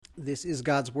This is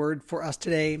God's word for us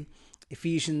today,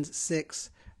 Ephesians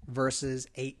 6, verses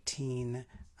 18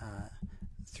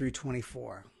 through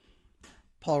 24.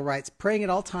 Paul writes, praying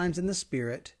at all times in the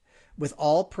Spirit, with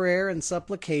all prayer and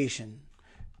supplication.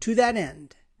 To that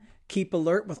end, keep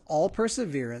alert with all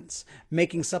perseverance,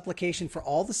 making supplication for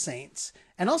all the saints,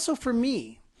 and also for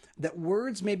me, that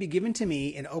words may be given to me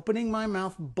in opening my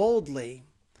mouth boldly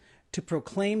to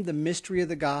proclaim the mystery of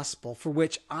the gospel, for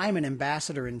which I am an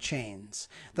ambassador in chains,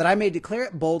 that I may declare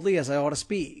it boldly as I ought to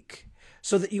speak,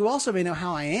 so that you also may know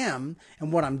how I am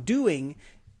and what I'm doing.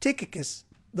 Tychicus,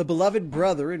 the beloved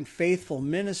brother and faithful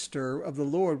minister of the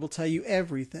Lord, will tell you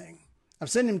everything. I've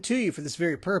sent him to you for this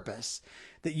very purpose,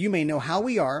 that you may know how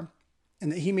we are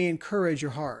and that he may encourage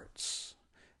your hearts.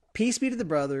 Peace be to the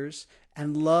brothers,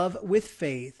 and love with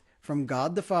faith from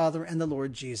God the Father and the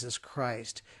Lord Jesus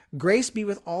Christ. Grace be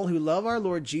with all who love our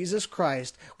Lord Jesus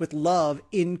Christ with love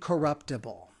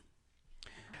incorruptible.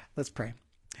 Let's pray.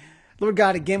 Lord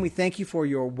God, again, we thank you for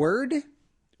your word.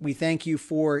 We thank you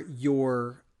for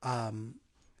your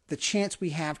the chance we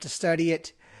have to study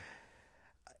it.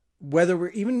 Whether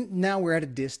we're at a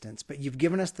distance, but you've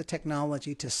given us the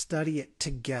technology to study it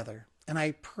together. And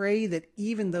I pray that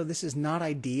even though this is not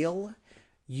ideal,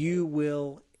 you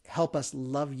will help us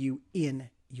love you in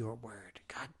your word.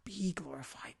 God, be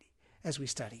glorified as we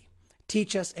study.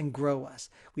 Teach us and grow us.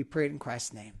 We pray it in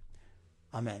Christ's name.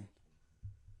 Amen.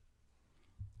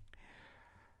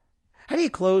 How do you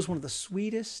close one of the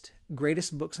sweetest,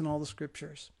 greatest books in all the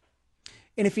scriptures?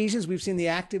 In Ephesians, we've seen the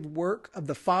active work of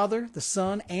the Father, the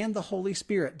Son, and the Holy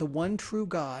Spirit, the one true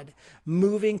God,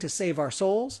 moving to save our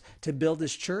souls, to build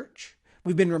his church.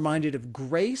 We've been reminded of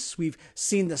grace. We've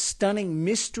seen the stunning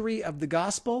mystery of the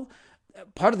gospel.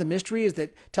 Part of the mystery is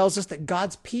that tells us that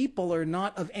God's people are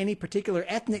not of any particular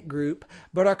ethnic group,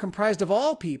 but are comprised of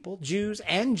all people, Jews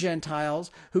and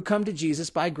Gentiles, who come to Jesus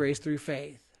by grace through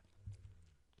faith.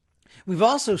 We've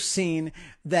also seen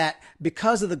that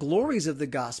because of the glories of the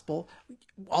gospel,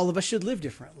 all of us should live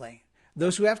differently.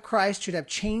 Those who have Christ should have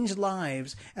changed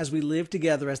lives as we live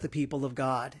together as the people of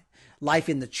God. Life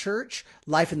in the church,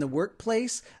 life in the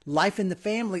workplace, life in the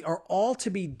family are all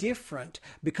to be different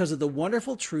because of the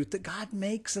wonderful truth that God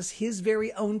makes us his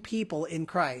very own people in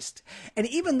Christ. And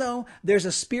even though there's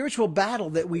a spiritual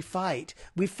battle that we fight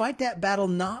that battle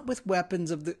not with weapons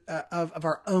of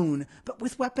our own, but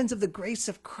with weapons of the grace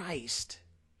of Christ.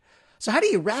 So how do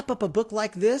you wrap up a book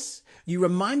like this? You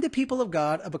remind the people of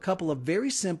God of a couple of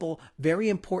very simple, very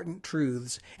important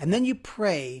truths, and then you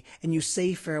pray and you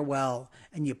say farewell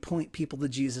and you point people to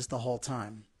Jesus the whole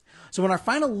time. So in our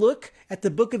final look at the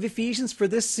book of Ephesians for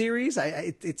this series,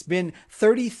 it's been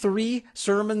 33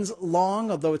 sermons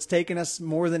long, although it's taken us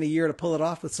more than a year to pull it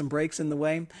off with some breaks in the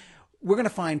way. We're going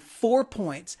to find 4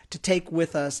 points to take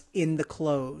with us in the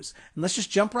close. And let's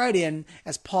just jump right in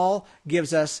as Paul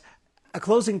gives us a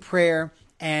closing prayer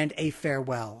and a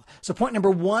farewell. So point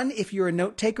number 1, if you're a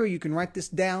note taker, you can write this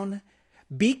down.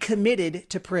 Be committed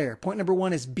to prayer. Point number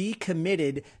 1 is be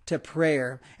committed to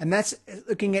prayer. And that's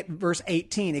looking at verse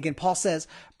 18. Again, Paul says,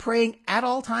 praying at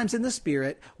all times in the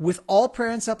Spirit with all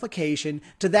prayer and supplication.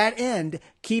 To that end,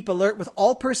 keep alert with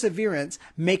all perseverance,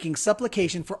 making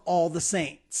supplication for all the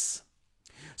saints.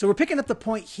 So we're picking up the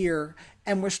point here,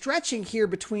 and we're stretching here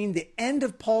between the end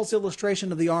of Paul's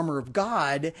illustration of the armor of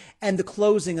God and the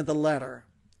closing of the letter.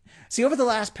 See, over the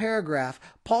last paragraph,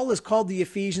 Paul has called the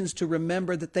Ephesians to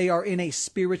remember that they are in a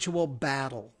spiritual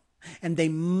battle, and they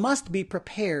must be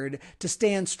prepared to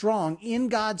stand strong in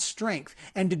God's strength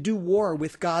and to do war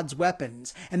with God's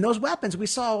weapons. And those weapons we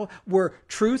saw were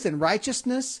truth and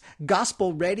righteousness,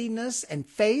 gospel readiness and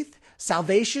faith,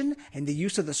 salvation, and the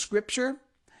use of the scripture.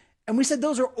 And we said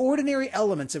those are ordinary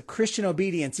elements of Christian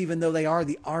obedience, even though they are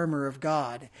the armor of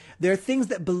God. They're things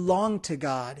that belong to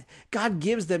God. God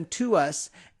gives them to us,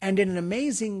 and in an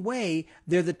amazing way,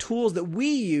 they're the tools that we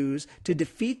use to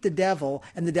defeat the devil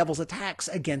and the devil's attacks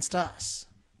against us.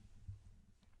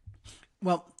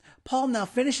 Well, Paul now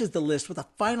finishes the list with a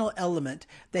final element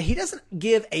that he doesn't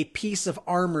give a piece of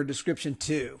armor description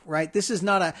to, right? This is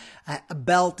not a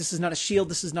belt. This is not a shield.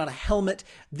 This is not a helmet.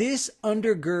 This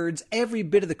undergirds every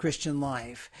bit of the Christian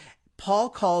life. Paul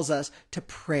calls us to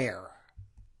prayer.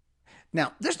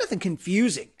 Now, there's nothing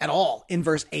confusing at all in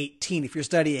verse 18 if you're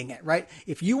studying it, right?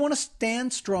 If you want to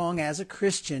stand strong as a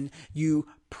Christian, you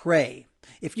pray.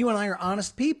 If you and I are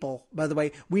honest people, by the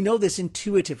way, we know this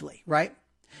intuitively, right?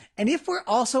 And if we're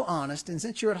also honest, and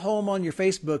since you're at home on your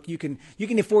Facebook, you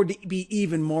can afford to be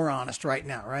even more honest right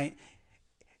now, right?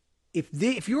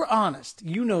 If you're honest,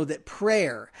 you know that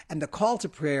prayer and the call to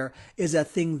prayer is a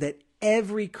thing that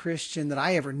every Christian that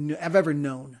I've ever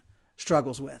known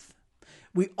struggles with.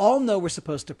 We all know we're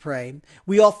supposed to pray.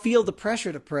 We all feel the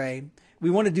pressure to pray. We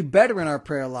want to do better in our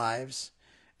prayer lives.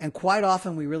 And quite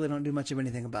often, we really don't do much of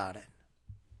anything about it.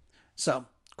 So,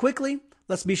 quickly,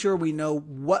 let's be sure we know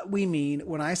what we mean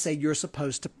when I say you're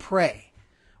supposed to pray.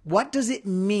 What does it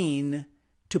mean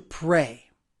to pray?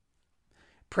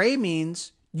 Pray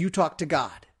means you talk to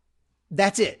God.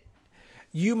 That's it.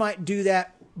 You might do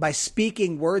that by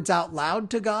speaking words out loud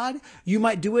to God. You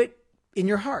might do it in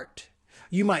your heart.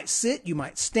 You might sit, you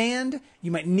might stand,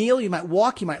 you might kneel, you might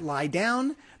walk, you might lie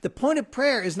down. The point of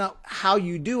prayer is not how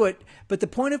you do it, but the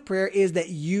point of prayer is that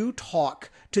you talk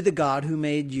to the God who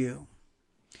made you.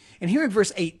 And here in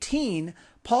verse 18,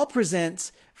 Paul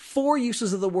presents 4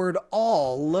 uses of the word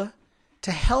all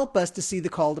to help us to see the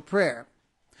call to prayer.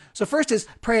 So first is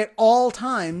pray at all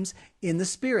times in the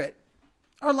Spirit.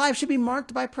 Our lives should be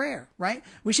marked by prayer, right?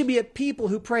 We should be a people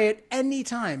who pray at any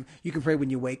time. You can pray when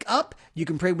you wake up. You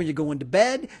can pray when you're going to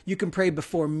bed. You can pray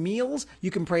before meals. You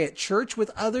can pray at church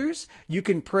with others. You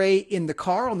can pray in the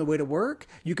car on the way to work.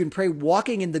 You can pray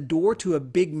walking in the door to a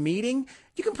big meeting.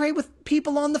 You can pray with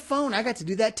people on the phone. I got to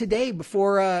do that today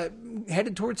before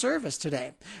headed toward service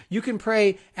today. You can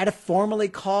pray at a formally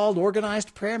called,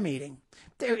 organized prayer meeting.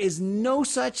 There is no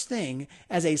such thing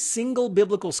as a single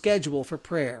biblical schedule for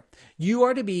prayer. We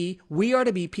are to be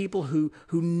people who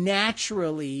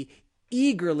naturally,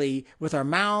 eagerly, with our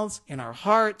mouths and our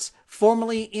hearts,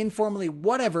 formally, informally,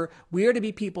 whatever, we are to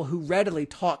be people who readily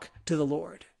talk to the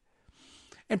Lord.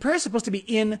 And prayer is supposed to be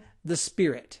in the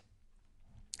Spirit.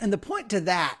 And the point to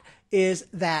that is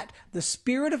that the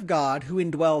Spirit of God who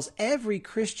indwells every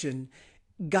Christian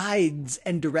guides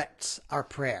and directs our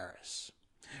prayers.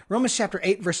 Romans chapter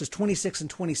 8, verses 26 and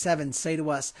 27 say to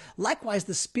us, likewise,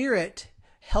 the Spirit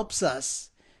helps us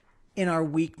in our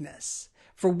weakness.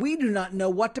 For we do not know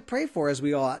what to pray for as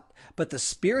we ought, but the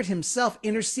Spirit himself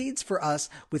intercedes for us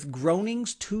with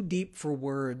groanings too deep for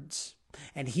words.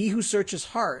 And he who searches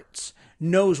hearts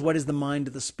knows what is the mind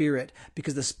of the Spirit,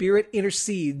 because the Spirit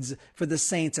intercedes for the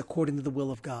saints according to the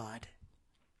will of God.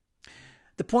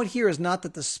 The point here is not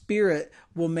that the Spirit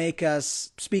will make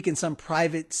us speak in some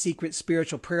private, secret,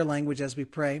 spiritual prayer language as we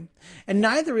pray. And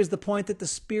neither is the point that the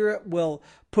Spirit will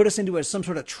put us into some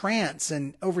sort of trance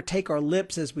and overtake our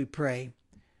lips as we pray.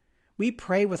 We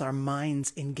pray with our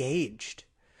minds engaged.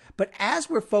 But as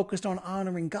we're focused on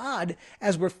honoring God,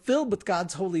 as we're filled with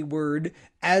God's holy word,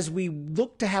 as we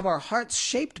look to have our hearts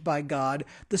shaped by God,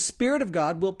 the Spirit of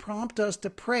God will prompt us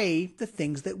to pray the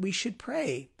things that we should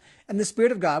pray. And the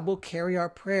Spirit of God will carry our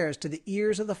prayers to the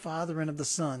ears of the Father and of the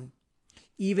Son,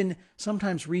 even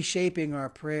sometimes reshaping our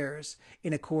prayers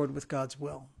in accord with God's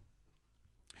will.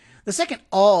 The second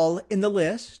all in the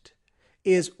list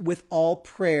is with all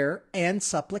prayer and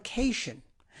supplication.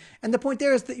 And the point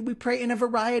there is that we pray in a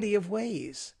variety of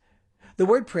ways. The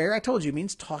word prayer, I told you,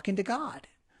 means talking to God.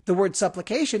 The word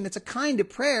supplication, it's a kind of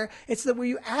prayer. It's where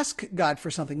you ask God for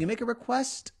something. You make a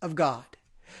request of God.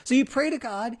 So you pray to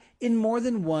God in more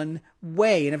than one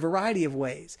way, in a variety of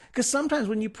ways. Because sometimes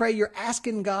when you pray, you're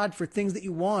asking God for things that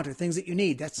you want or things that you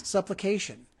need. That's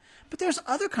supplication. But there's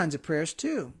other kinds of prayers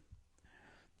too.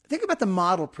 Think about the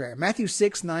model prayer. Matthew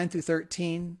 6, 9 through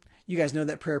 13. You guys know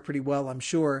that prayer pretty well, I'm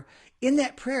sure. In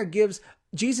that prayer,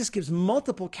 Jesus gives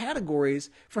multiple categories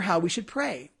for how we should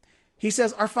pray. He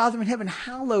says, "Our Father in heaven,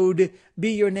 hallowed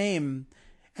be your name."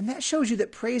 And that shows you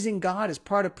that praising God is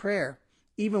part of prayer,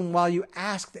 even while you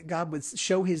ask that God would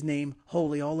show his name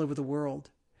holy all over the world.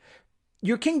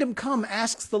 "Your kingdom come"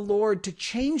 asks the Lord to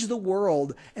change the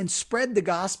world and spread the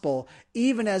gospel,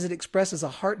 even as it expresses a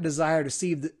heart desire to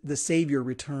see the Savior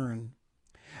return.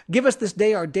 "Give us this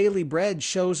day our daily bread"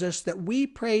 shows us that we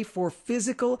pray for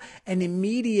physical and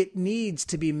immediate needs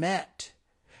to be met.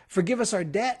 "Forgive us our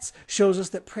debts" shows us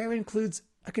that prayer includes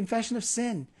a confession of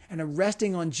sin and a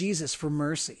resting on Jesus for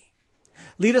mercy.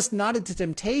 "Lead us not into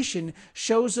temptation"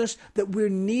 shows us that we're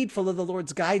needful of the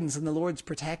Lord's guidance and the Lord's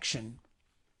protection.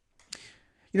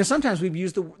 You know, sometimes we've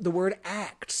used the word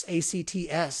ACTS,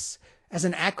 A-C-T-S, as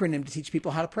an acronym to teach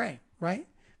people how to pray, right?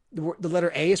 The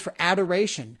letter A is for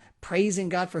adoration, praising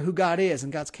God for who God is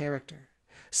and God's character.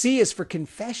 C is for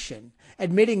confession,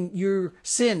 admitting your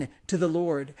sin to the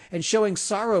Lord and showing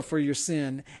sorrow for your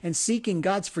sin and seeking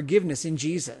God's forgiveness in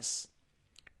Jesus.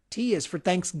 T is for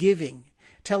thanksgiving,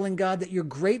 telling God that you're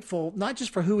grateful, not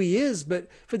just for who he is, but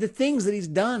for the things that he's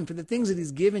done, for the things that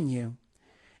he's given you.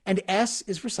 And S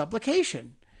is for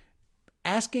supplication,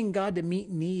 asking God to meet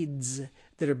needs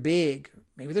that are big,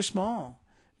 maybe they're small,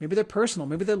 maybe they're personal,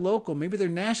 maybe they're local, maybe they're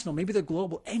national, maybe they're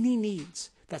global. Any needs,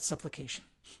 that's supplication.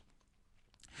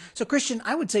 So Christian,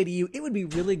 I would say to you, it would be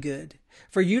really good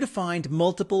for you to find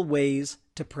multiple ways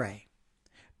to pray.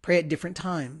 Pray at different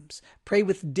times. Pray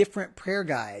with different prayer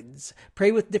guides.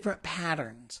 Pray with different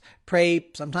patterns. Pray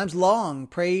sometimes long.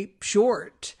 Pray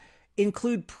short.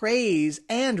 Include praise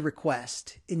and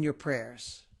request in your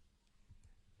prayers.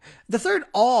 The third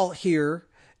all here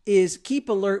is keep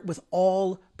alert with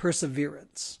all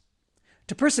perseverance.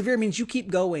 To persevere means you keep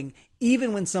going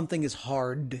even when something is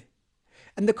hard.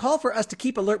 And the call for us to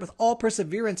keep alert with all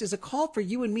perseverance is a call for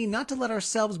you and me not to let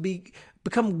ourselves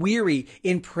become weary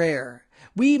in prayer.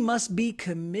 We must be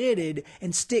committed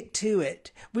and stick to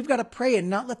it. We've got to pray and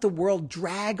not let the world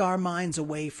drag our minds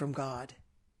away from God.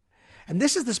 And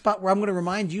this is the spot where I'm going to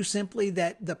remind you simply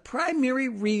that the primary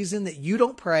reason that you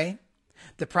don't pray,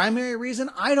 the primary reason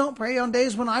I don't pray on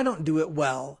days when I don't do it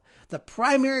well, the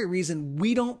primary reason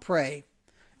we don't pray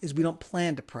is we don't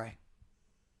plan to pray.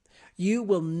 You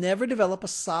will never develop a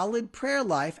solid prayer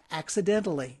life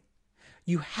accidentally.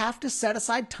 You have to set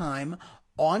aside time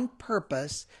on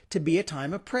purpose to be a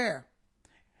time of prayer.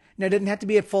 Now, it doesn't have to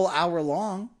be a full hour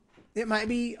long. It might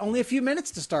be only a few minutes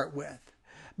to start with.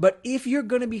 But if you're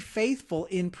going to be faithful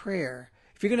in prayer,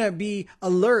 if you're going to be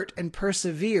alert and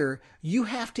persevere, you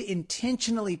have to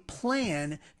intentionally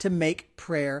plan to make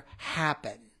prayer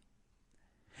happen.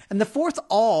 And the fourth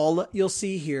all you'll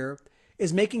see here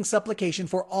is making supplication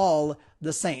for all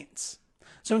the saints.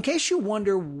 So in case you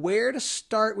wonder where to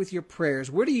start with your prayers,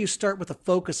 where do you start with the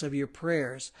focus of your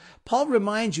prayers? Paul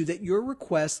reminds you that your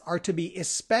requests are to be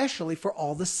especially for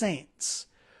all the saints.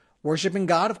 Worshiping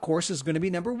God, of course, is going to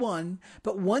be number one.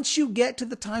 But once you get to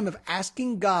the time of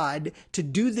asking God to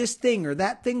do this thing or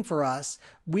that thing for us,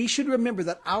 we should remember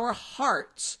that our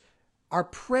hearts, our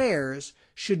prayers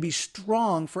should be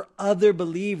strong for other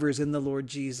believers in the Lord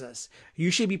Jesus.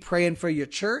 You should be praying for your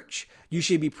church. You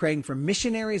should be praying for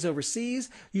missionaries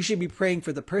overseas. You should be praying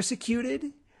for the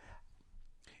persecuted.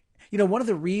 You know, one of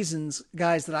the reasons,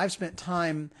 guys, that I've spent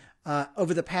time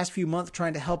over the past few months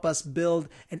trying to help us build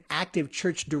an active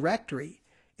church directory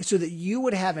is so that you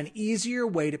would have an easier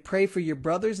way to pray for your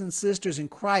brothers and sisters in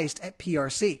Christ at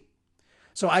PRC.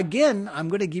 So again, I'm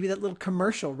going to give you that little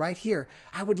commercial right here.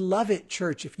 I would love it,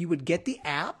 church, if you would get the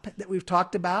app that we've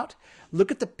talked about.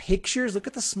 Look at the pictures, look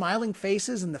at the smiling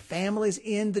faces and the families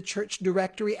in the church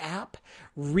directory app.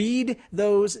 Read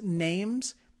those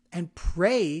names and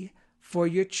pray for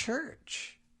your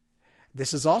church.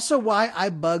 This is also why I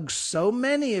bug so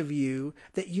many of you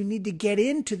that you need to get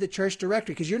into the church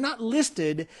directory, because you're not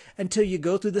listed until you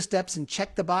go through the steps and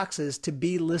check the boxes to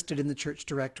be listed in the church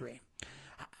directory.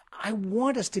 I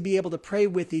want us to be able to pray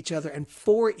with each other and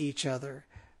for each other.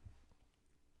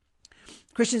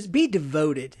 Christians, be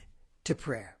devoted to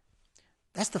prayer.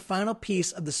 That's the final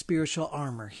piece of the spiritual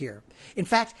armor here. In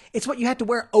fact, it's what you have to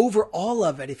wear over all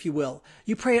of it, if you will.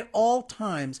 You pray at all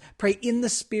times. Pray in the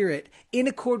Spirit, in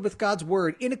accord with God's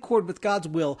word, in accord with God's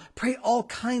will. Pray all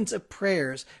kinds of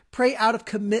prayers. Pray out of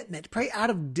commitment. Pray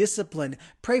out of discipline.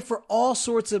 Pray for all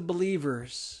sorts of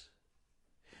believers.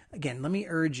 Again, let me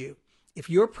urge you. If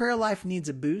your prayer life needs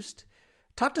a boost,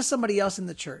 talk to somebody else in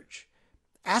the church.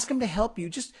 Ask them to help you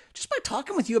just by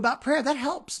talking with you about prayer. That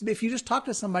helps. If you just talk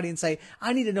to somebody and say,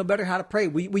 I need to know better how to pray.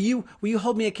 Will you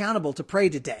hold me accountable to pray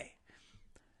today?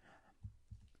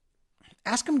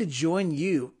 Ask them to join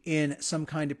you in some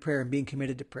kind of prayer and being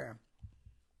committed to prayer.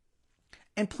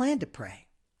 And plan to pray.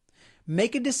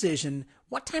 Make a decision.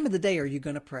 What time of the day are you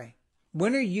going to pray?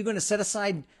 When are you going to set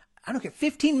aside,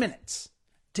 15 minutes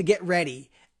to get ready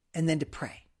and then to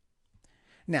pray?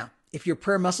 Now, if your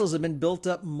prayer muscles have been built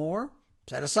up more,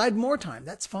 set aside more time.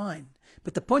 That's fine.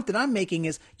 But the point that I'm making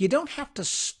is you don't have to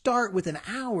start with an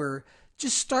hour.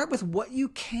 Just start with what you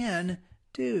can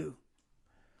do.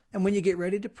 And when you get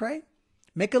ready to pray,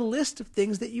 make a list of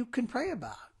things that you can pray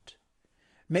about.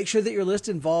 Make sure that your list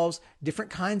involves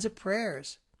different kinds of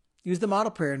prayers. Use the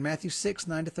model prayer in Matthew 6,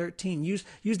 9-13.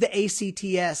 Use the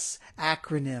ACTS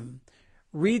acronym.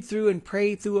 Read through and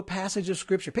pray through a passage of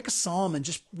Scripture. Pick a psalm and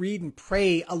just read and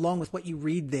pray along with what you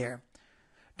read there.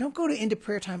 Don't go into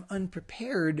prayer time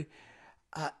unprepared,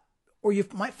 or you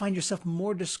might find yourself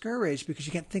more discouraged because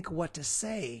you can't think of what to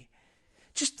say.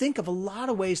 Just think of a lot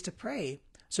of ways to pray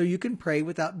so you can pray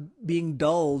without being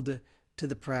dulled to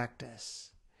the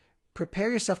practice.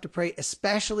 Prepare yourself to pray,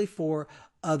 especially for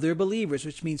other believers,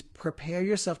 which means prepare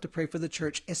yourself to pray for the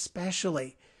church,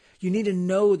 especially. You need to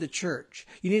know the church.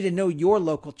 You need to know your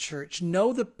local church.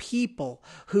 Know the people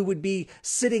who would be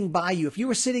sitting by you. If you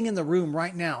were sitting in the room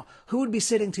right now, who would be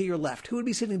sitting to your left? Who would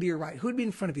be sitting to your right? Who would be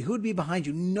in front of you? Who would be behind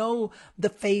you? Know the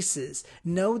faces.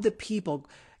 Know the people.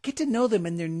 Get to know them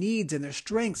and their needs and their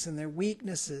strengths and their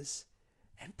weaknesses.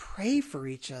 And pray for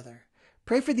each other.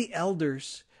 Pray for the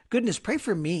elders. Goodness, pray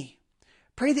for me.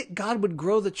 Pray that God would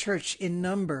grow the church in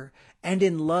number and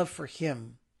in love for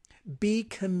Him. Be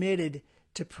committed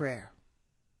to prayer.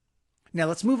 Now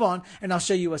let's move on, and I'll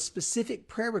show you a specific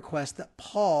prayer request that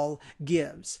Paul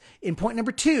gives. In point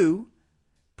number two,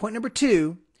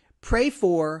 pray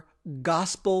for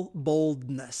gospel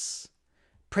boldness.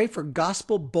 Pray for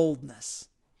gospel boldness.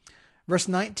 Verse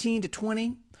 19 to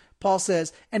 20, Paul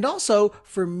says, "And also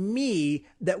for me,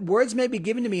 that words may be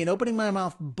given to me in opening my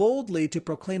mouth boldly to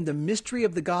proclaim the mystery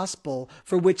of the gospel,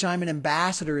 for which I'm an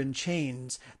ambassador in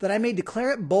chains, that I may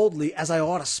declare it boldly as I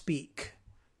ought to speak."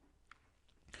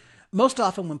 Most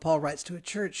often when Paul writes to a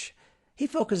church, he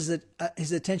focuses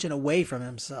his attention away from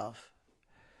himself.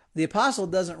 The apostle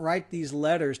doesn't write these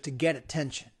letters to get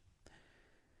attention.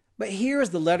 But here, as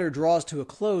the letter draws to a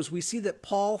close, we see that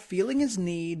Paul, feeling his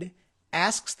need,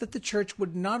 asks that the church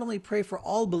would not only pray for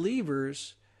all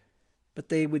believers, but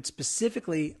they would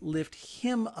specifically lift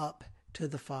him up to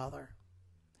the Father.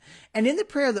 And in the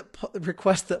prayer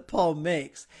request that Paul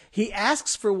makes, he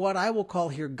asks for what I will call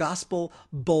here gospel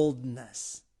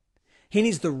boldness. He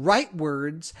needs the right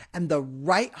words and the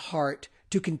right heart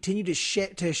to continue to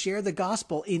share the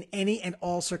gospel in any and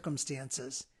all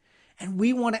circumstances. And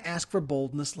we want to ask for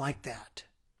boldness like that.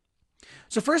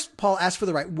 So first, Paul asks for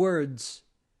the right words.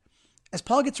 As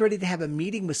Paul gets ready to have a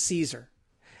meeting with Caesar,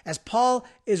 as Paul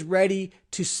is ready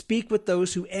to speak with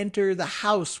those who enter the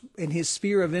house in his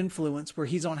sphere of influence where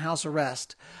he's on house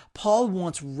arrest, Paul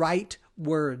wants right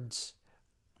words.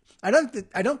 I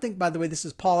don't think, by the way, this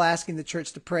is Paul asking the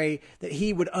church to pray that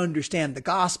he would understand the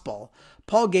gospel.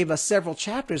 Paul gave us several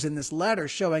chapters in this letter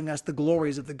showing us the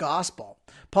glories of the gospel.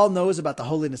 Paul knows about the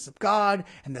holiness of God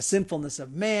and the sinfulness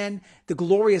of man, the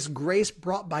glorious grace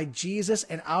brought by Jesus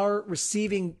and our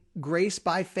receiving grace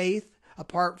by faith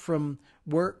apart from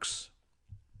works.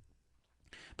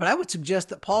 But I would suggest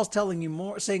that Paul's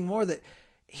saying more that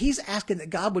he's asking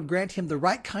that God would grant him the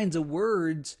right kinds of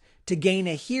words to gain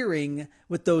a hearing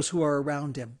with those who are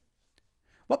around him.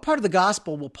 What part of the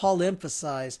gospel will Paul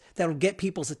emphasize that will get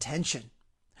people's attention?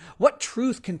 What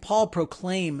truth can Paul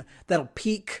proclaim that'll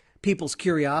pique people's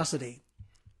curiosity?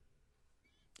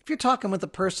 If you're talking with a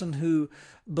person who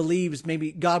believes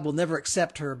maybe God will never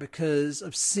accept her because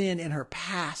of sin in her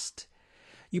past,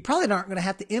 you're probably not going to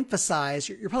have to emphasize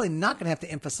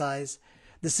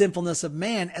the sinfulness of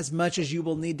man as much as you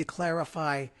will need to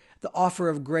clarify the offer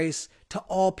of grace to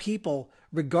all people,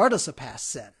 regardless of past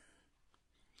sin.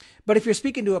 But if you're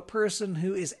speaking to a person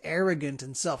who is arrogant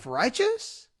and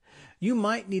self-righteous, you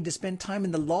might need to spend time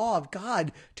in the law of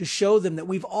God to show them that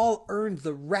we've all earned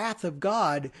the wrath of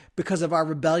God because of our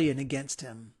rebellion against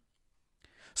Him.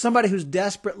 Somebody who's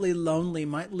desperately lonely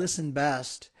might listen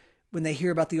best when they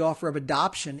hear about the offer of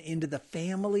adoption into the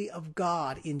family of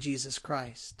God in Jesus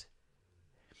Christ.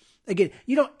 Again,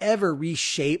 you don't ever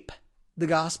reshape the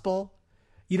gospel.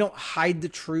 You don't hide the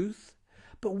truth.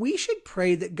 But we should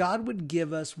pray that God would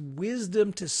give us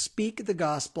wisdom to speak the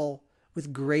gospel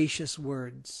with gracious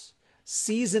words,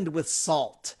 seasoned with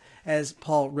salt, as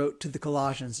Paul wrote to the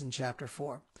Colossians in chapter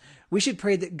 4. We should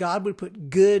pray that God would put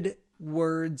good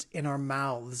words in our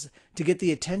mouths to get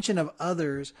the attention of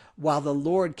others while the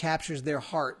Lord captures their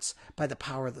hearts by the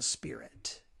power of the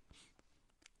Spirit.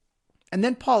 And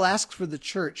then Paul asks for the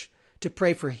church to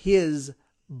pray for his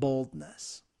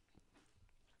boldness.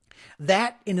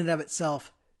 That in and of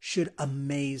itself should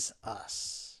amaze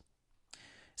us.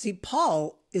 See,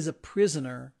 Paul is a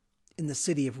prisoner in the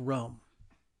city of Rome.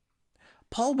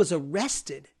 Paul was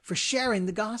arrested for sharing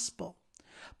the gospel.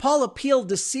 Paul appealed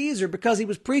to Caesar because he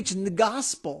was preaching the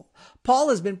gospel. Paul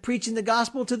has been preaching the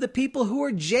gospel to the people who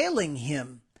are jailing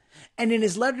him. And in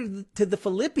his letter to the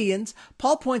Philippians,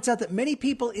 Paul points out that many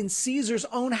people in Caesar's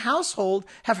own household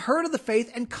have heard of the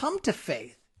faith and come to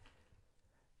faith.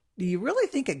 Do you really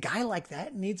think a guy like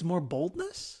that needs more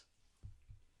boldness?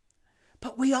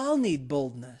 But we all need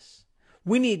boldness.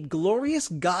 We need glorious,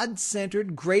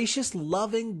 God-centered, gracious,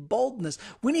 loving boldness.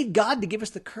 We need God to give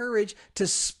us the courage to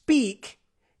speak,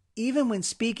 even when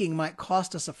speaking might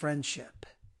cost us a friendship.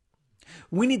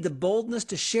 We need the boldness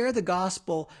to share the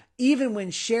gospel, even when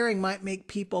sharing might make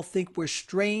people think we're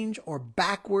strange or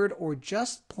backward or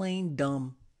just plain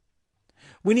dumb.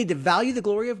 We need to value the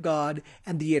glory of God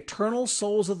and the eternal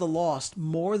souls of the lost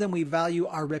more than we value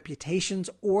our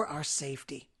reputations or our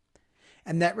safety.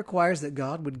 And that requires that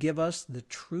God would give us the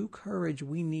true courage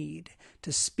we need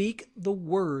to speak the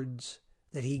words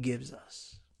that He gives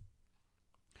us.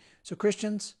 So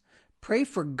Christians, pray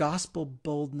for gospel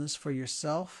boldness for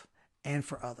yourself and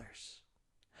for others.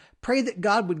 Pray that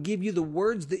God would give you the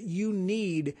words that you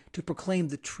need to proclaim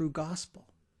the true gospel.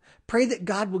 Pray that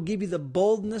God will give you the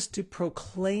boldness to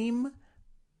proclaim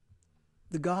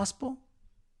the gospel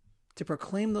to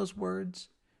proclaim those words.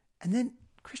 And then,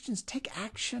 Christians, take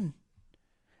action.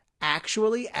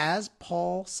 Actually, as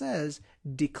Paul says,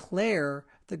 declare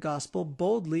the gospel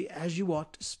boldly as you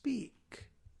ought to speak.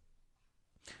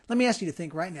 Let me ask you to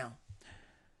think right now.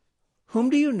 Whom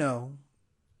do you know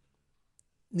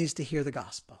needs to hear the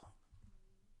gospel?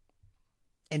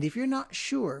 And if you're not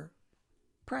sure,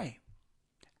 pray.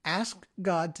 Ask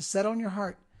God to set on your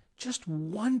heart just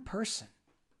one person,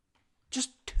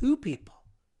 just 2 people,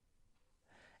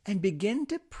 and begin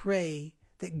to pray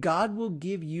that God will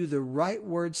give you the right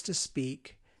words to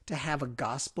speak to have a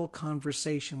gospel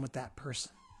conversation with that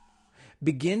person.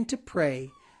 Begin to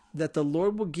pray that the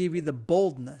Lord will give you the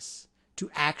boldness to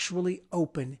actually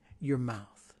open your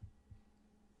mouth.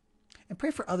 And pray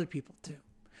for other people too.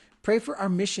 Pray for our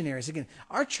missionaries. Again,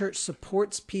 our church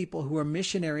supports people who are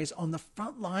missionaries on the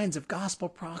front lines of gospel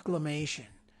proclamation.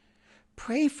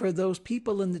 Pray for those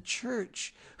people in the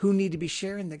church who need to be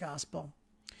sharing the gospel.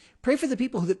 Pray for the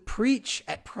people that preach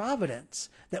at Providence,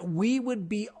 that we would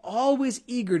be always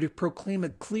eager to proclaim a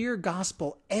clear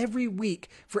gospel every week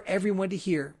for everyone to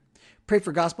hear. Pray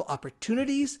for gospel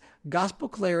opportunities, gospel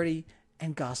clarity,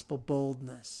 and gospel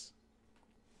boldness.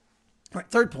 All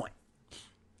right, third point.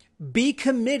 Be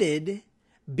committed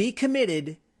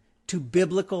to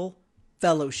biblical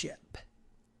fellowship.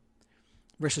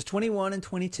 Verses 21 and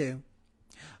 22.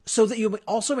 So that you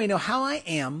also may know how I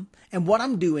am and what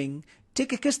I'm doing,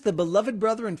 Tychicus, the beloved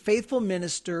brother and faithful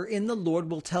minister in the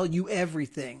Lord, will tell you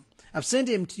everything. I've sent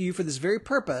him to you for this very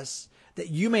purpose, that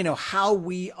you may know how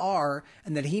we are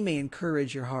and that he may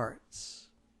encourage your hearts.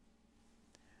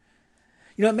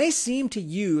 You know, it may seem to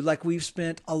you like we've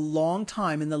spent a long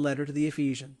time in the letter to the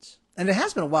Ephesians. And it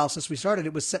has been a while since we started.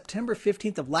 It was September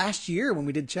 15th of last year when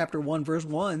we did chapter 1, verse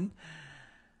 1.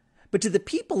 But to the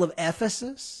people of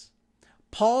Ephesus,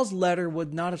 Paul's letter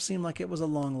would not have seemed like it was a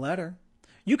long letter.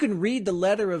 You can read the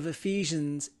letter of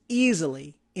Ephesians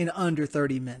easily in under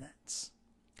 30 minutes.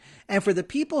 And for the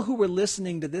people who were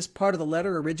listening to this part of the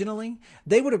letter originally,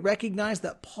 they would have recognized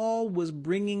that Paul was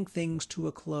bringing things to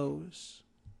a close.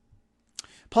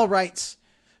 Paul writes,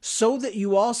 so that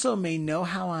you also may know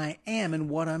how I am and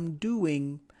what I'm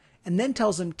doing, and then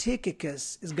tells him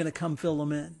Tychicus is going to come fill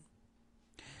them in.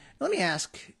 Now, let me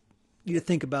ask you to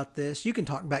think about this. You can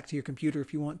talk back to your computer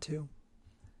if you want to.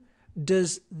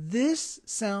 Does this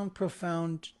sound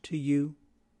profound to you?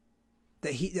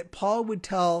 That Paul would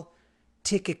tell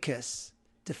Tychicus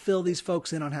to fill these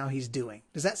folks in on how he's doing.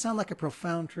 Does that sound like a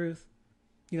profound truth?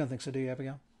 You don't think so, do you,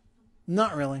 Abigail?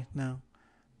 Not really, no.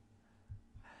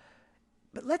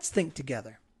 But let's think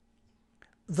together.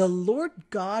 The Lord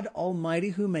God Almighty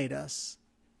who made us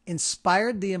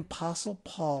inspired the Apostle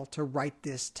Paul to write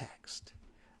this text.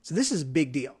 So this is a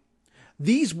big deal.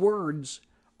 These words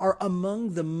are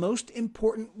among the most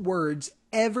important words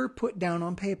ever put down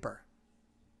on paper.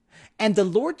 And the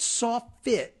Lord saw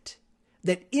fit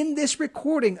that in this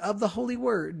recording of the Holy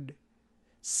Word,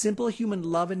 simple human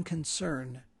love and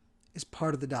concern is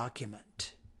part of the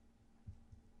document.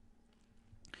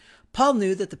 Paul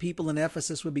knew that the people in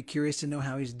Ephesus would be curious to know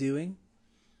how he's doing.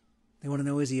 They want to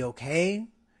know, is he okay?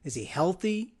 Is he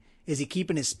healthy? Is he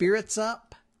keeping his spirits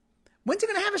up? When's he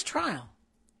going to have his trial?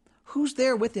 Who's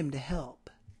there with him to help?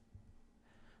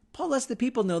 Paul lets the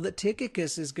people know that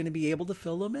Tychicus is going to be able to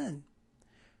fill them in.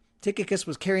 Tychicus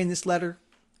was carrying this letter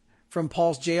from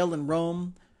Paul's jail in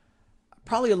Rome,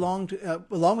 probably along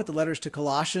with the letters to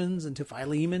Colossians and to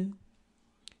Philemon.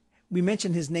 We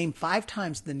mentioned his name 5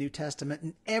 times in the New Testament,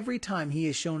 and every time he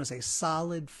has shown us a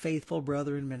solid, faithful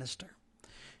brother and minister.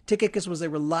 Tychicus was a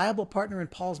reliable partner in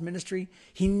Paul's ministry.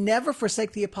 He never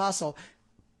forsake the apostle.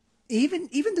 Even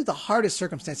through the hardest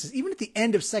circumstances, even at the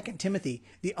end of 2 Timothy,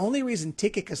 the only reason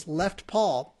Tychicus left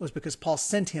Paul was because Paul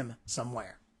sent him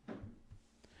somewhere.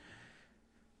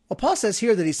 Well, Paul says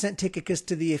here that he sent Tychicus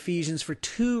to the Ephesians for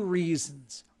 2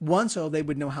 reasons. One, so they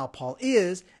would know how Paul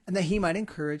is, and that he might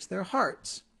encourage their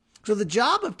hearts. So the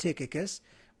job of Tychicus,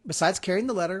 besides carrying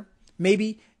the letter,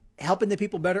 maybe helping the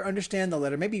people better understand the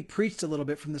letter, maybe he preached a little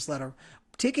bit from this letter.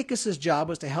 Tychicus's job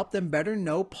was to help them better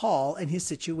know Paul and his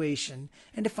situation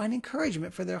and to find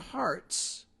encouragement for their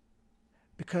hearts.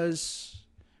 Because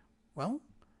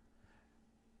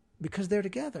they're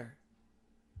together.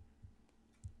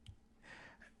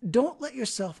 Don't let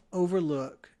yourself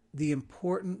overlook the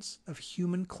importance of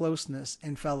human closeness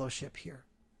and fellowship here.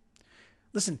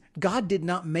 Listen, God did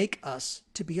not make us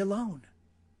to be alone.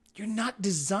 You're not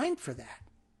designed for that.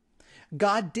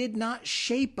 God did not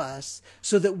shape us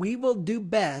so that we will do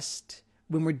best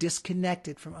when we're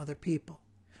disconnected from other people.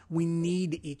 We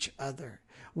need each other.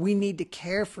 We need to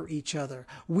care for each other.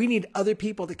 We need other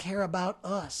people to care about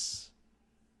us.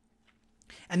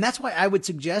 And that's why I would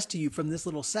suggest to you from this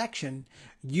little section,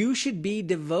 you should be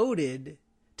devoted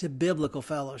to biblical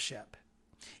fellowship.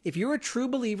 If you're a true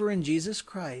believer in Jesus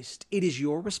Christ, it is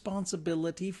your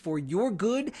responsibility for your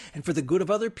good and for the good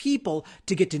of other people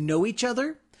to get to know each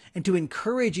other and to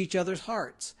encourage each other's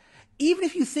hearts. Even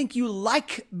if you think you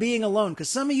like being alone, because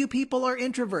some of you people are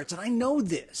introverts, and I know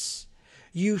this,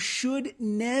 you should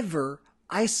never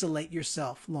isolate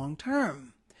yourself long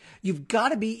term. You've got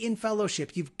to be in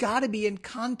fellowship. You've got to be in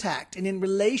contact and in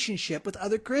relationship with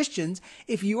other Christians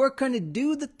if you are going to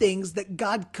do the things that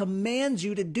God commands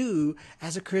you to do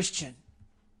as a Christian.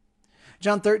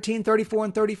 John 13:34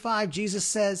 and 35, Jesus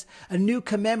says, "A new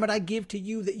commandment I give to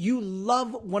you, that you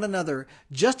love one another.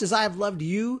 Just as I have loved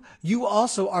you, you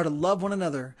also are to love one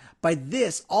another. By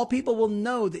this, all people will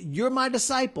know that you're my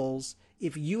disciples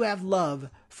if you have love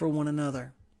for one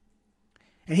another."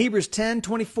 In Hebrews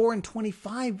 10:24 and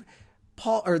 25,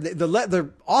 Paul, or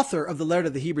the author of the letter to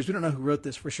the Hebrews, we don't know who wrote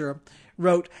this for sure,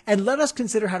 wrote, "And let us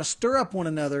consider how to stir up one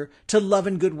another to love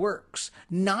and good works,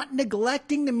 not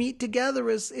neglecting to meet together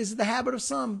as is the habit of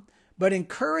some, but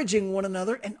encouraging one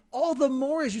another, and all the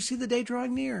more as you see the day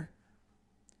drawing near."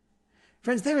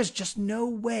 Friends, there is just no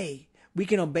way we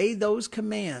can obey those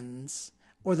commands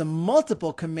or the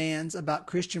multiple commands about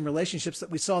Christian relationships that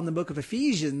we saw in the book of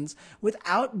Ephesians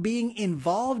without being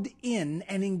involved in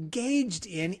and engaged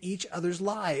in each other's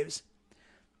lives.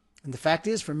 And the fact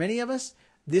is, for many of us,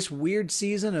 this weird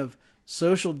season of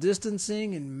social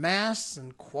distancing and masks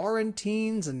and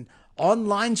quarantines and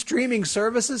online streaming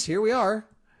services, here we are.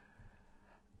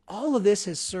 All of this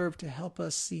has served to help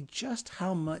us see just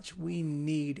how much we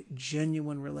need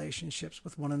genuine relationships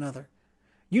with one another.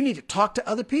 You need to talk to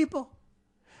other people.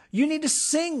 You need to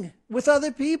sing with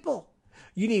other people.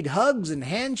 You need hugs and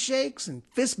handshakes and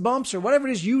fist bumps or whatever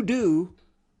it is you do.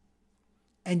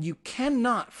 And you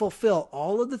cannot fulfill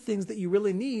all of the things that you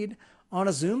really need on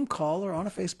a Zoom call or on a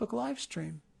Facebook live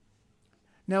stream.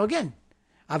 Now, again,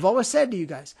 I've always said to you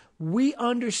guys, we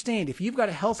understand if you've got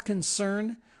a health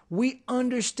concern, we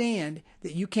understand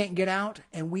that you can't get out,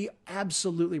 and we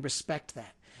absolutely respect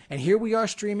that. And here we are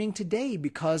streaming today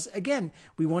because, again,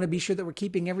 we want to be sure that we're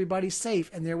keeping everybody safe.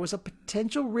 And there was a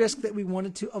potential risk that we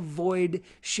wanted to avoid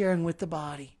sharing with the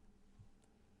body.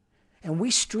 And we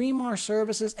stream our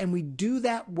services and we do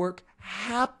that work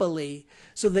happily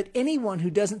so that anyone who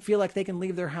doesn't feel like they can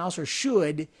leave their house or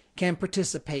should can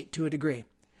participate to a degree.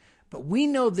 But we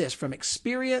know this from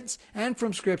experience and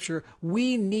from Scripture.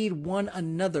 We need one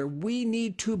another. We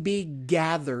need to be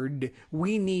gathered.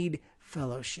 We need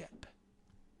fellowship.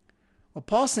 Well,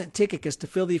 Paul sent Tychicus to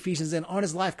fill the Ephesians in on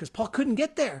his life because Paul couldn't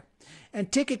get there. And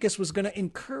Tychicus was going to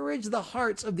encourage the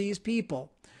hearts of these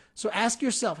people. So ask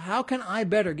yourself, how can I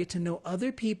better get to know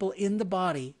other people in the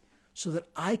body so that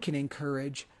I can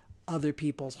encourage other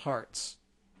people's hearts?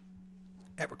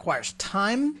 It requires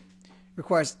time,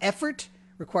 requires effort,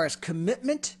 requires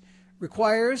commitment,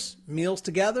 requires meals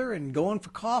together and going for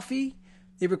coffee.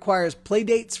 It requires play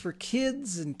dates for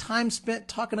kids and time spent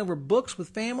talking over books with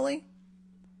family.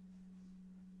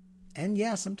 And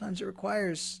yeah, sometimes it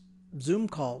requires Zoom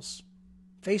calls,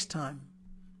 FaceTime,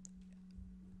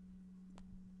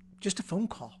 just a phone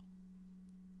call.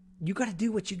 You got to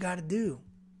do what you got to do.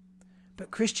 But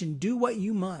Christian, do what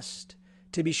you must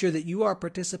to be sure that you are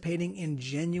participating in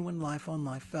genuine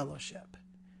life-on-life fellowship.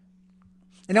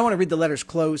 And I want to read the letter's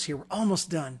close here. We're almost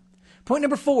done. Point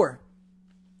number 4,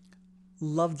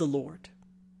 love the Lord.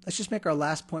 Let's just make our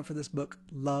last point for this book,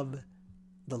 love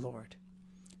the Lord.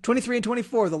 23 and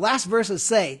 24, the last verses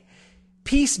say,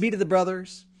 "Peace be to the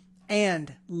brothers,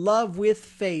 and love with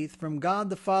faith from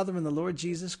God the Father and the Lord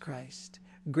Jesus Christ.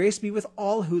 Grace be with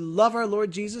all who love our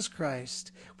Lord Jesus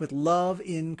Christ with love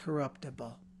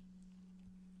incorruptible."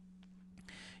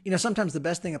 You know, sometimes the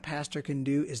best thing a pastor can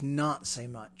do is not say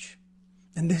much.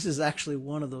 And this is actually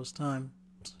one of those times.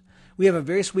 We have a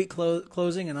very sweet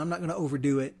closing, and I'm not going to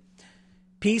overdo it.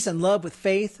 Peace and love with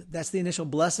faith, that's the initial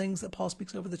blessings that Paul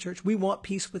speaks over the church. We want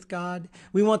peace with God.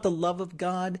 We want the love of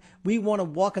God. We want to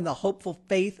walk in the hopeful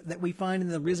faith that we find in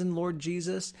the risen Lord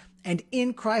Jesus. And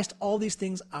in Christ, all these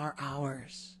things are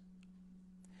ours.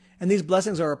 And these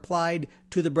blessings are applied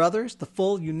to the brothers, the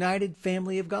full united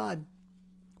family of God.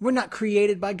 We're not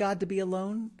created by God to be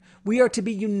alone. We are to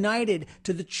be united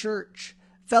to the church,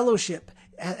 fellowship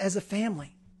as a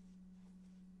family.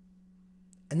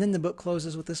 And then the book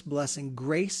closes with this blessing: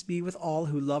 grace be with all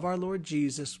who love our Lord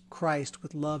Jesus Christ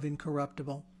with love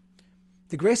incorruptible.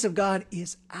 The grace of God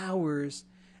is ours,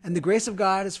 and the grace of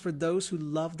God is for those who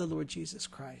love the Lord Jesus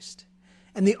Christ.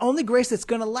 And the only grace that's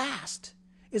going to last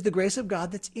is the grace of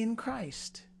God that's in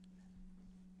Christ.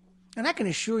 And I can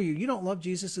assure you, you don't love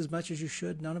Jesus as much as you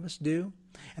should. None of us do.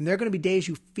 And there are going to be days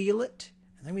you feel it,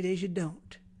 and there are going to be days you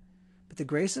don't. But the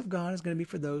grace of God is going to be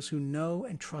for those who know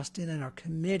and trust in and are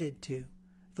committed to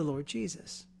the Lord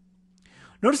Jesus.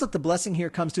 Notice that the blessing here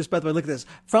comes to us, by the way, look at this,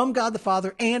 from God the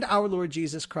Father and our Lord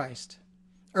Jesus Christ.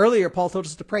 Earlier, Paul told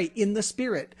us to pray in the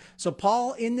Spirit. So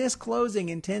Paul, in this closing,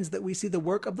 intends that we see the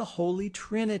work of the Holy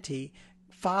Trinity,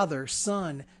 Father,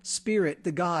 Son, Spirit,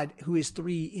 the God who is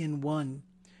three in one.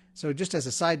 So just as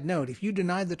a side note, if you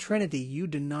deny the Trinity, you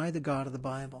deny the God of the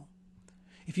Bible.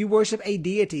 If you worship a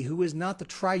deity who is not the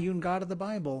triune God of the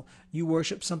Bible, you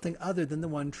worship something other than the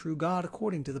one true God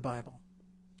according to the Bible.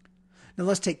 Now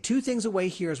let's take two things away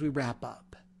here as we wrap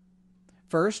up.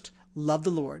 First, love the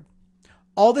Lord.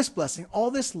 All this blessing, all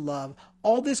this love,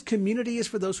 all this community is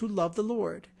for those who love the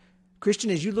Lord. Christian,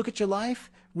 as you look at your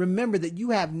life, remember that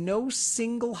you have no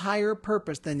single higher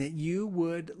purpose than that you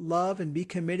would love and be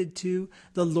committed to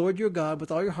the Lord your God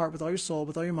with all your heart, with all your soul,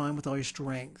 with all your mind, with all your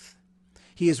strength.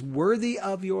 He is worthy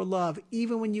of your love,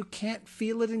 even when you can't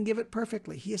feel it and give it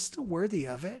perfectly. He is still worthy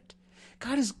of it.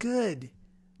 God is good.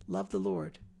 Love the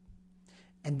Lord.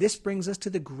 And this brings us to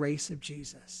the grace of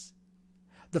Jesus.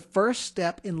 The first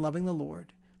step in loving the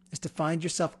Lord is to find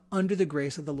yourself under the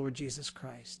grace of the Lord Jesus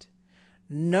Christ.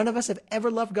 None of us have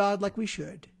ever loved God like we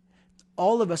should.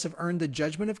 All of us have earned the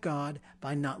judgment of God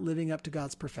by not living up to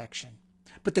God's perfection.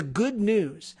 But the good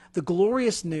news, the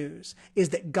glorious news, is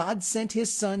that God sent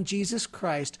his Son, Jesus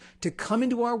Christ, to come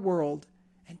into our world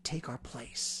and take our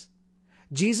place.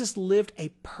 Jesus lived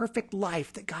a perfect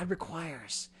life that God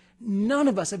requires. None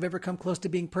of us have ever come close to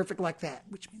being perfect like that,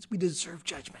 which means we deserve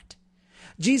judgment.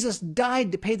 Jesus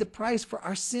died to pay the price for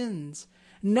our sins.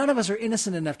 None of us are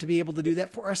innocent enough to be able to do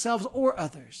that for ourselves or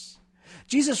others.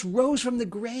 Jesus rose from the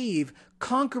grave,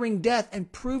 conquering death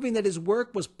and proving that his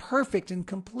work was perfect and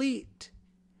complete.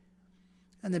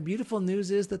 And the beautiful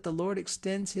news is that the Lord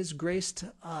extends his grace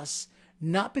to us,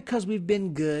 not because we've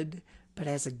been good, but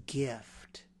as a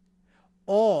gift.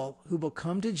 All who will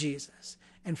come to Jesus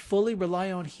and fully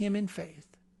rely on him in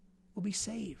faith will be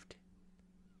saved.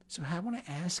 So I want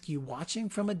to ask you, watching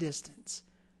from a distance,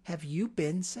 have you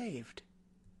been saved?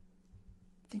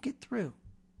 Think it through.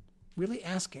 Really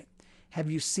ask it. Have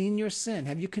you seen your sin?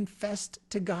 Have you confessed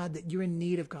to God that you're in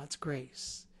need of God's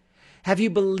grace? Have you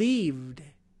believed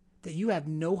that you have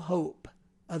no hope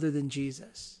other than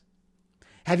Jesus?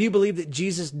 Have you believed that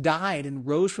Jesus died and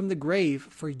rose from the grave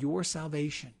for your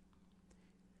salvation?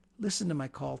 Listen to my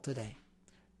call today.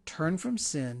 Turn from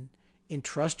sin,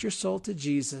 entrust your soul to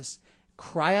Jesus,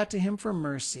 cry out to him for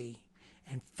mercy,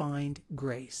 and find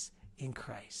grace in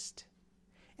Christ.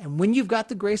 And when you've got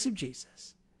the grace of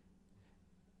Jesus,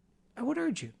 I would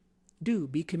urge you, do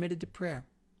be committed to prayer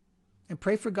and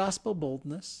pray for gospel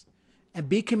boldness and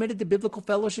be committed to biblical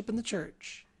fellowship in the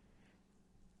church.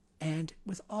 And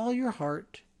with all your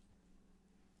heart,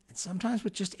 and sometimes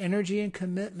with just energy and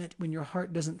commitment when your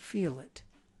heart doesn't feel it,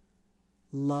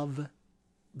 love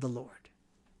the Lord.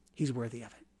 He's worthy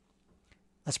of it.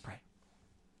 Let's pray.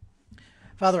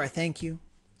 Father, I thank you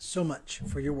so much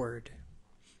for your word.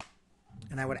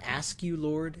 And I would ask you,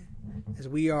 Lord, as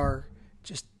we are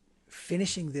just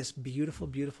finishing this beautiful,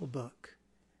 beautiful book,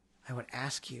 I would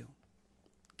ask you,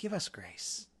 give us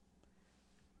grace.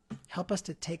 Help us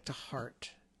to take to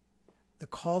heart the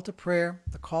call to prayer,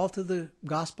 the call to the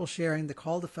gospel sharing, the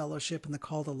call to fellowship, and the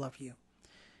call to love you.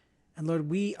 And Lord,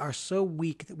 we are so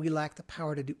weak that we lack the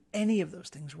power to do any of those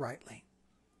things rightly.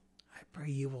 I pray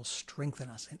you will strengthen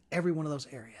us in every one of those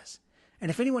areas. And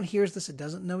if anyone hears this that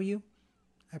doesn't know you,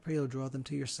 I pray you'll draw them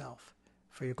to yourself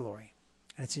for your glory.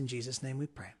 And it's in Jesus' name we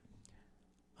pray.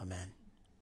 Amen.